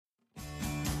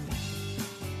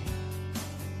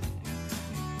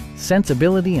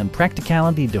sensibility and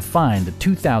practicality define the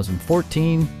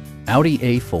 2014 Audi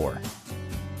A4.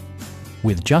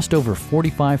 With just over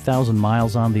 45,000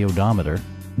 miles on the odometer,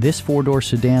 this four-door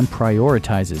sedan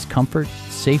prioritizes comfort,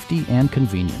 safety, and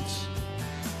convenience.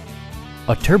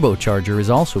 A turbocharger is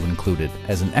also included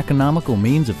as an economical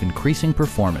means of increasing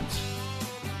performance.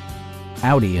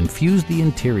 Audi infused the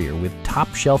interior with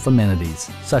top-shelf amenities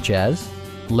such as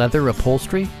leather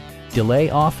upholstery,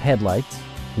 delay-off headlights,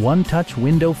 one-touch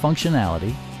window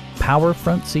functionality, power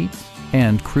front seats,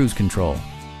 and cruise control.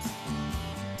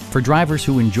 For drivers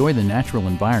who enjoy the natural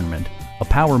environment, a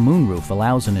power moonroof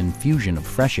allows an infusion of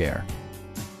fresh air.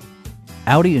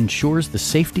 Audi ensures the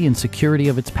safety and security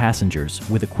of its passengers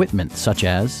with equipment such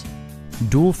as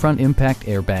dual front impact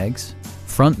airbags,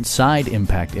 front and side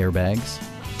impact airbags,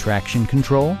 traction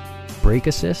control, brake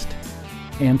assist,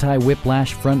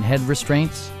 anti-whiplash front head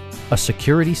restraints, a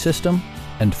security system,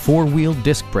 and four-wheel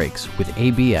disc brakes with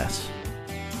ABS.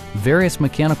 Various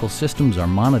mechanical systems are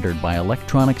monitored by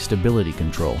electronic stability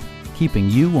control, keeping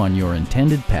you on your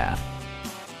intended path.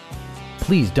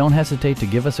 Please don't hesitate to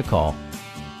give us a call.